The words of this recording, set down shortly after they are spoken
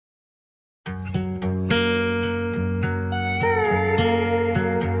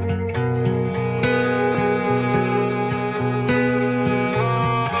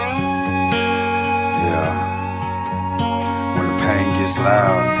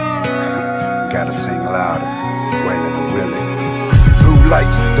Gotta sing louder, Waylon and Willie. Blue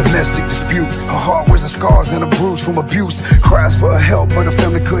lights, domestic dispute. Her heart wears the scars and a bruise from abuse. Cries for help, but her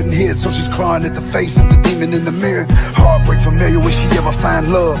family couldn't hear it, so she's clawing at the face of the demon in the mirror. Heartbreak familiar, will she ever find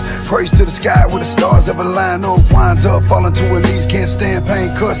love? Praise to the sky where the stars ever line up. Winds up, falling to her knees, can't stand pain.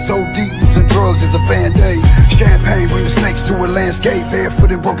 Cut so deep, losing drugs is a band-aid. Champagne bring the snakes to her landscape.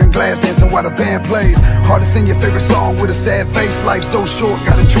 Barefoot in broken glass, dancing while the band plays. Hard to sing your favorite song with a sad face. Life so short,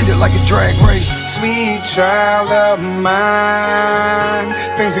 gotta treat it like a drag race. Sweet child of mine,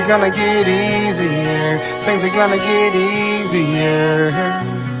 things are gonna get easier. Things are gonna get easier.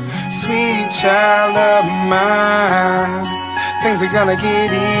 Sweet child of mine, things are gonna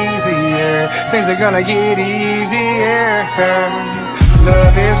get easier. Things are gonna get easier.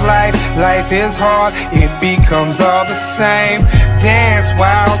 Love is life, life is hard, it becomes all the same. Dance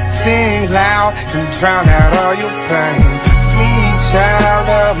wild, sing loud, and drown out all your pain. Sweet child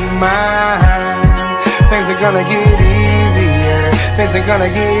of mine, things are gonna get easier. Things are gonna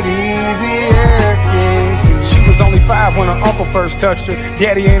get easier, yeah. She was only 5 when her uncle first touched her.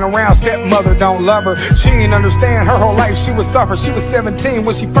 Daddy ain't around, stepmother don't love her. She ain't understand her whole life she would suffer. She was 17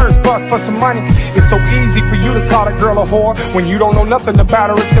 when she first bucked for some money. It's so easy for you to call a girl a whore when you don't know nothing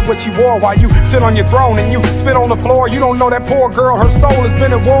about her except what she wore. While you sit on your throne and you spit on the floor, you don't know that poor girl, her soul has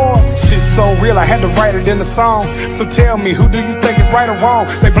been at war. Shit's so real, I had to write it in the song. So tell me, who do you think is right or wrong?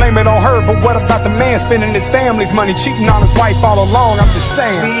 They blame it on her, but what about the man spending his family's money, cheating on his wife all along? I'm just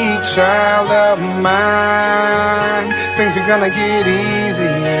saying. Sweet child of mine, things are gonna get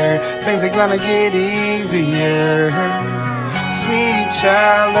easier. Things are gonna get easier. Sweet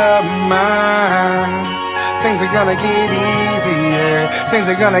child of mine, things are gonna get easier. Things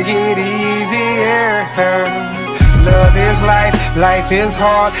are gonna get easier. Love is life, life is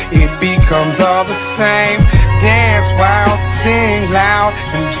hard, it becomes all the same. Dance wild, sing loud,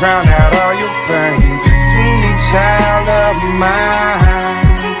 and drown out all your pain. Sweet child of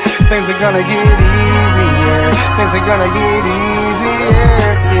mine, things are gonna get easier. Things are gonna get easier,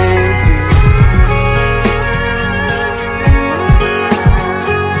 yeah.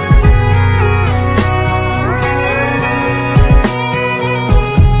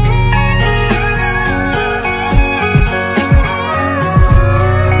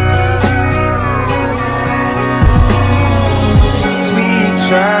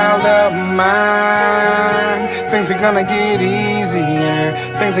 Child of mine, things are gonna get easier.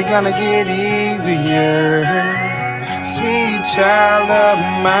 Things are gonna get easier. Sweet child of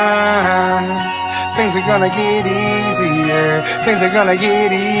mine, things are gonna get easier. Things are gonna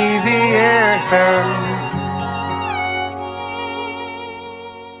get easier.